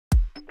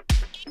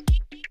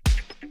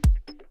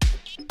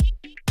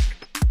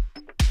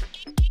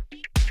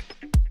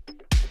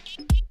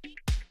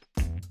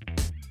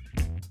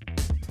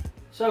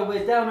So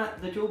we're down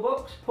at the jewel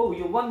box. Paul,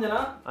 you're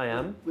 1-0. I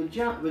am. We're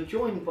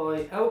joined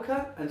by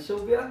Elka and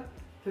Sylvia,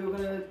 who are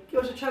going to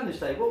give us a challenge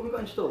today. What have we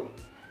got in store?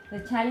 The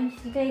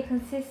challenge today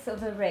consists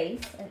of a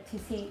race to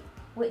see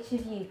which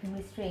of you can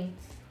restring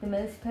the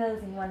most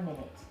pearls in 1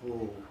 minute.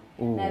 Ooh.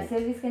 Now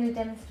Sylvia's going to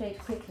demonstrate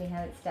quickly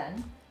how it's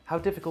done. How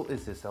difficult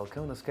is this,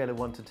 Elka, on a scale of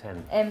 1 to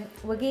 10?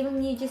 We're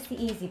giving you just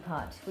the easy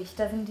part, which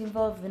doesn't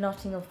involve the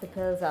knotting of the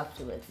pearls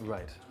afterwards.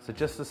 Right, so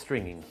just the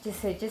stringing.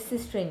 Just the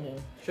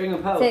stringing. String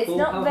and pearls. So it's Paul,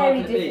 not how very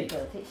hard can it be?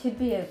 difficult. It should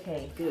be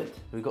okay. Good.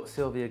 We've got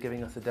Sylvia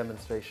giving us a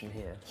demonstration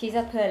here. She's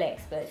a pearl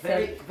expert,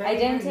 so I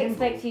don't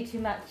expect you to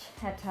match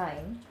her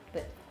time,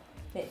 but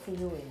let's see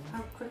who wins.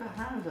 How quick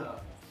her hands are.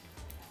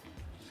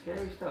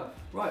 Scary stuff.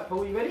 Right,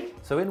 Paul, you ready?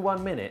 So in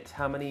 1 minute,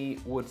 how many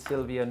would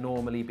Sylvia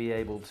normally be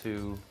able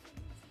to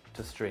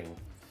string?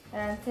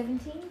 Around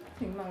 17?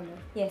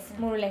 Yes,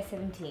 more or less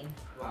 17.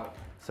 Wow.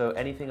 So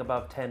anything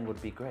above 10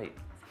 would be great.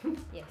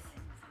 Yes,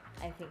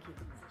 I think you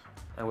could match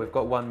it. And we've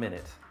got 1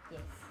 minute. Yes.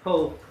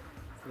 Paul,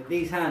 with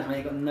these hands, mate,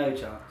 you've got no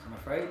chance, I'm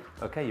afraid.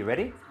 Okay, you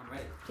ready? I'm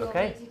ready. Do you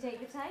Okay. want me to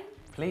take the time?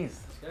 Please.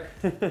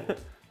 Let's go.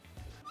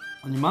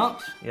 On your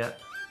marks. Yeah.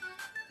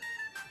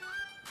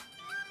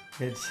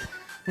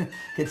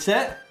 Get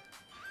set.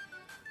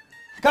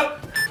 Go!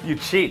 You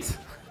cheat.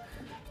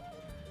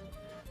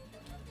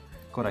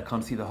 God, I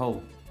can't see the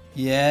hole.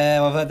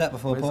 Yeah, I've heard that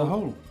before, Where's Paul. the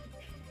hole?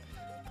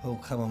 Paul,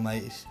 come on,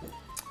 mate.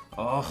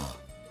 Oh.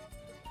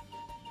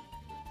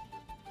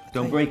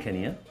 Don't break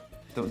any, yeah?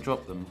 Don't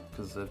drop them,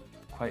 because they're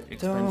quite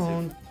expensive.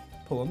 Don't.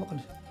 Paul, I'm not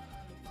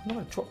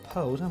gonna drop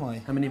pearls, am I?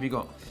 How many have you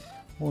got?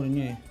 More than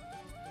you.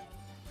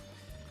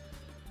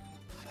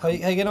 How you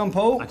get on,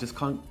 Paul? I just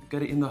can't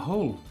get it in the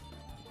hole.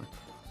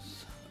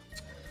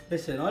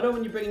 Listen, I don't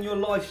want you bringing your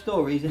life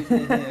stories into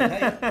it here,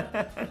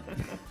 okay?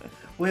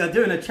 We are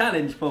doing a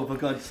challenge, Paul, for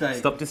God's sake.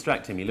 Stop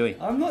distracting me, Louis.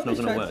 I'm not It's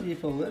not gonna distracting you,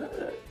 Paul.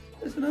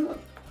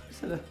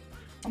 Listen,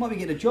 I might be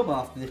getting a job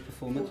after this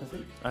performance, I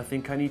think. I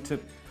think I need to...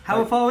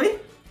 How far are we?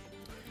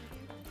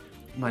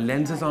 My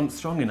lenses aren't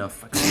strong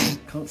enough. I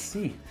can't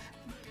see.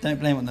 Don't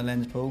blame it on the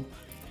lens, Paul.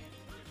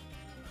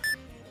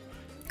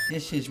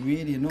 This is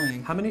really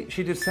annoying. How many?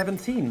 She did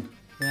 17.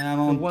 Yeah, I'm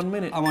on 1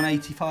 minute. I'm on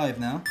 85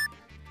 now.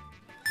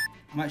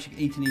 I'm actually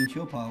eating into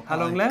your pile. How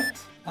long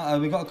left? Uh-oh,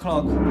 we got a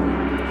clog.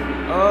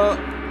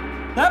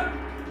 Nope.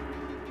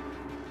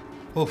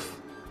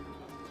 Oof.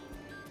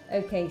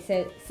 Okay,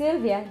 so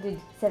Sylvia did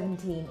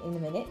 17 in a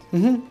minute.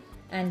 Mm-hmm.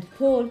 And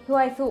Paul, who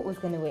I thought was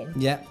going to win,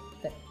 Yeah.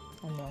 but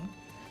I'm wrong,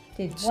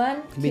 did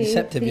 1, Can be 2,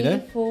 deceptive, 3, you know.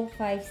 4,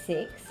 5,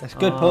 6. That's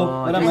good, Paul.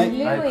 Well done, And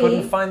mate. I couldn't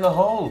Louis find the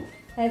hole.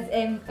 has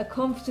a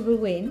comfortable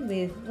win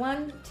with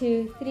 1,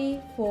 2, 3,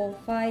 4,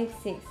 5,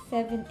 6,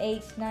 7,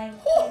 8, 9,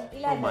 10,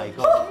 11. Oh my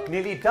God,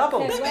 nearly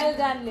double. So well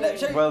done,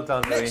 Louis. Well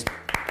done, Louis. Next-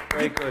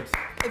 Very good.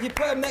 If you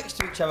put them next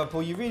to each other,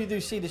 Paul, you really do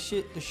see the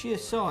sheer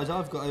size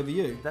I've got over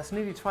you. That's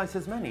nearly twice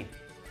as many.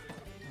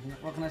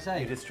 What can I You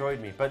say? destroyed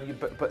me,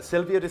 but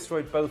Sylvia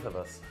destroyed both of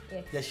us.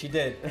 Yes. Yes, she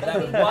did. But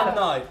that was one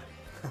night.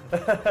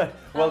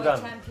 Well Our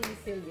done. champion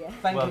Sylvia.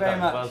 Thank Well you very done,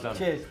 much. well done.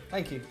 Cheers.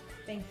 Thank you.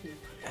 Thank you.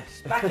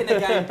 Back in the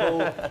game, Paul.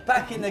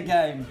 Back in the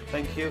game.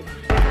 Thank you.